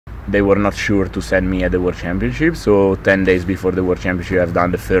they were not sure to send me at the World Championship, so 10 days before the World Championship I've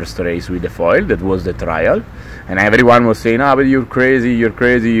done the first race with the foil. That was the trial, and everyone was saying, but you're crazy,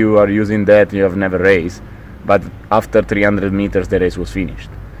 you are using that, you have never raced. But after 300 meters the race was finished.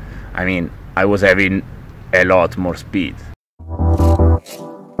 I mean, I was having a lot more speed.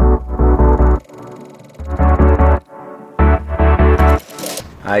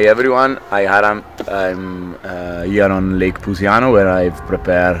 Hi everyone, hi Haram. I'm here on Lake Pusiano, where I've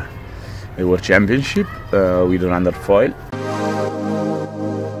prepared the World Championship with Randallfoils.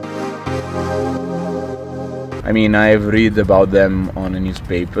 I mean, I've read about them on a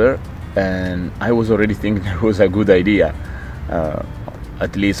newspaper, and I was already thinking it was a good idea,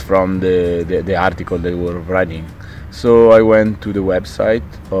 at least from the article they were writing. So I went to the website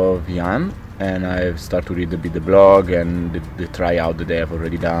of Jan, and I started to read a bit the blog and the tryout that they have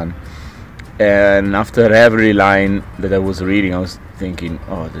already done. And after every line that I was reading, I was thinking,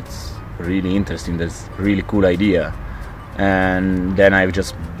 oh, that's really interesting, that's a really cool idea. And then I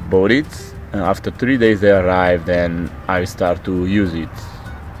just bought it. And after 3 days they arrived, and I started to use it.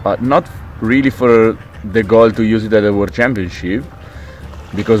 But not really for the goal to use it at the World Championship,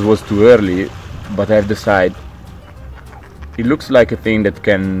 because it was too early, but I've decided it looks like a thing that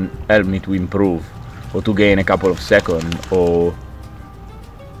can help me to improve or to gain a couple of seconds,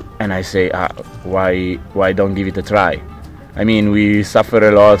 and I say, why don't give it a try? I mean, we suffer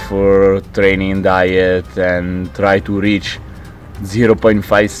a lot for training, diet, and try to reach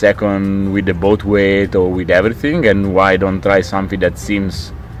 0.5 seconds with the boat weight or with everything, and why don't try something that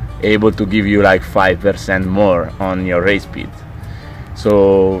seems able to give you like 5% more on your race speed?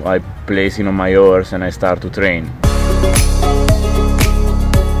 So I place it on my horse and I start to train.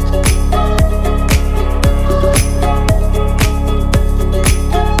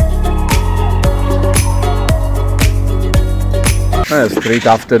 Straight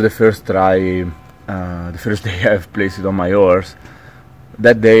after the first try, the first day I've placed it on my horse,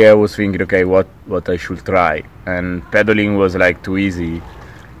 that day I was thinking, okay, what I should try, and pedaling was like too easy.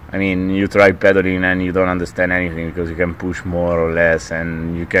 I mean, you try pedaling and you don't understand anything, because you can push more or less,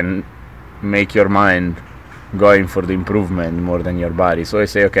 and you can make your mind going for the improvement more than your body. So I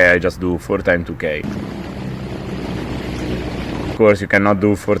say, okay, I just do 4x 2K. Of course, you cannot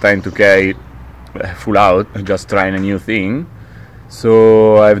do 4x 2K full out, just trying a new thing.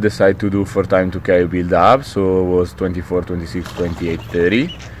 So I've decided to do 4x 2K build up, so it was 24, 26, 28,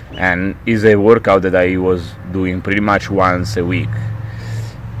 30, and it's a workout that I was doing pretty much once a week,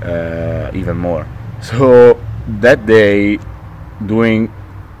 even more. So that day, doing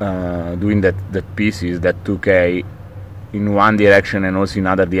that pieces, that 2K in one direction and also in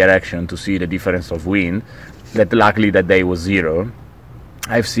other direction to see the difference of wind, that luckily that day was 0.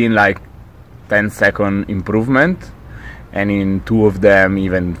 I've seen like 10-second improvement, and in 2 of them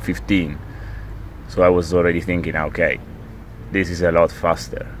even 15. So I was already thinking, okay, this is a lot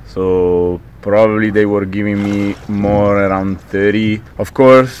faster. So probably they were giving me more around 30. Of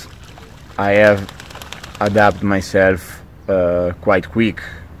course, I have adapted myself quite quick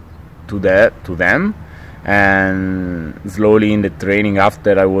to them, and slowly in the training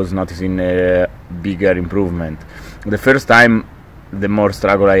after I was noticing a bigger improvement. The first time, the more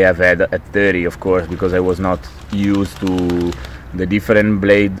struggle I have had at 30, of course, because I was not used to the different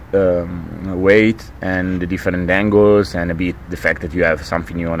blade weight and the different angles, and a bit the fact that you have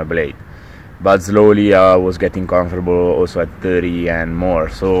something new on a blade. But slowly I was getting comfortable also at 30 and more.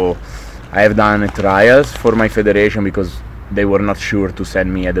 So I have done trials for my federation, because they were not sure to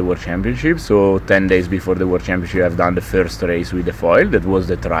send me at the World Championship. So 10 days before the World Championship I've done the first race with the foil. That was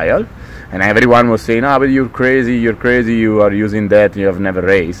the trial, and everyone was saying, but you're crazy, you are using that, you have never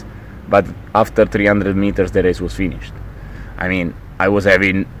raced. But after 300 meters the race was finished. I mean, I was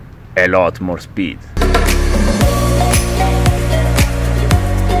having a lot more speed.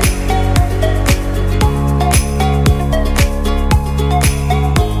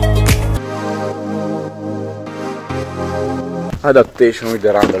 Adaptation with the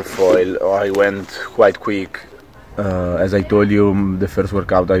Randallfoils, I went quite quick. As I told you, the first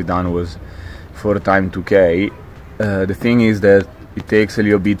workout I done was 4x 2K. The thing is that it takes a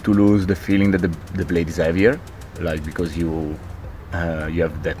little bit to lose the feeling that the blade is heavier, like because you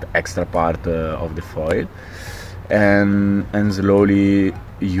have that extra part of the foil, and slowly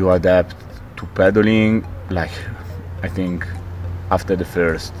you adapt to pedaling. Like, I think after the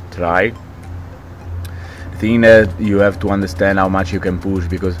first try, thing that you have to understand how much you can push,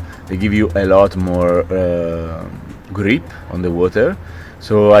 because they give you a lot more grip on the water.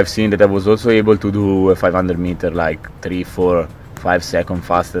 So I've seen that I was also able to do a 500 meter like 3, 4, 5 seconds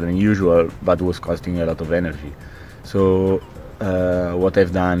faster than usual, but was costing a lot of energy. So what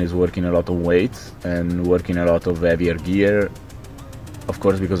I've done is working a lot of weights and working a lot of heavier gear. Of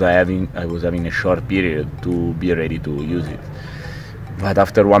course, because I was having a short period to be ready to use it. But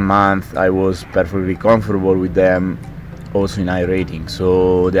after 1 month, I was perfectly comfortable with them, also in high rating.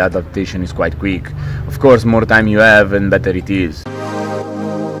 So the adaptation is quite quick. Of course, more time you have, and better it is.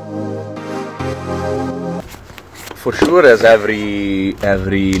 For sure, as every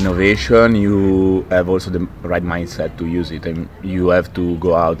innovation, you have also the right mindset to use it, and you have to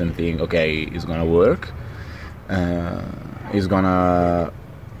go out and think, okay, it's gonna work, it's gonna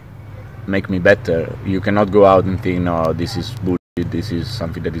make me better. You cannot go out and think, no, this is bullshit, this is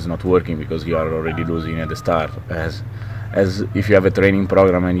something that is not working, because you are already losing at the start. As if you have a training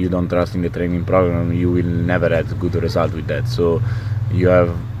program and you don't trust in the training program, you will never have good result with that. So you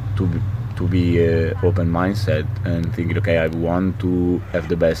have to be an open mindset and think, okay, I want to have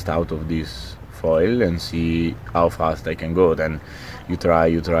the best out of this foil and see how fast I can go. Then you try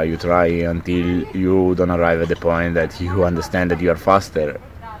until you don't arrive at the point that you understand that you are faster.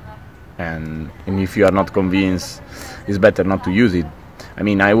 And if you are not convinced, it's better not to use it. I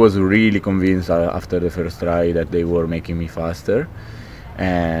mean, I was really convinced after the first try that they were making me faster,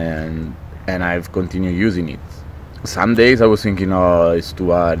 and I've continued using it. Some days I was thinking, oh, it's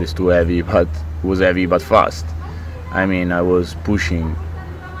too hard, it's too heavy, but it was heavy but fast. I mean, I was pushing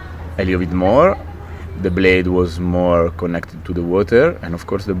a little bit more, the blade was more connected to the water, and of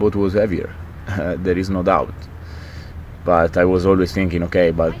course the boat was heavier, there is no doubt. But I was always thinking, okay,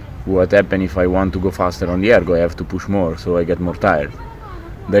 but what happens if I want to go faster on the ergo? I have to push more, so I get more tired.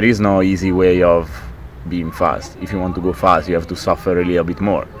 There is no easy way of being fast. If you want to go fast, you have to suffer a little bit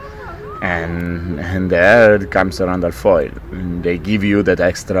more. And there comes a Randallfoil. They give you that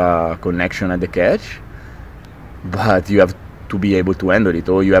extra connection at the catch, but you have to be able to handle it,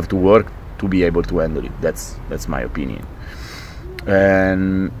 or you have to work to be able to handle it. That's my opinion.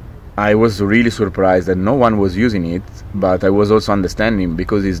 And I was really surprised that no one was using it, but I was also understanding,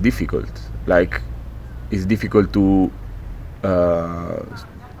 because it's difficult. Like, it's difficult to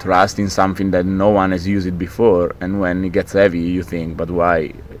trust in something that no one has used it before, and when it gets heavy you think, but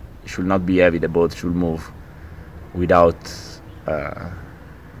why? It should not be heavy, the boat should move without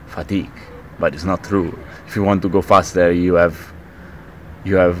fatigue. But it's not true. If you want to go faster, you have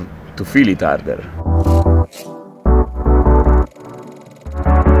to feel it harder.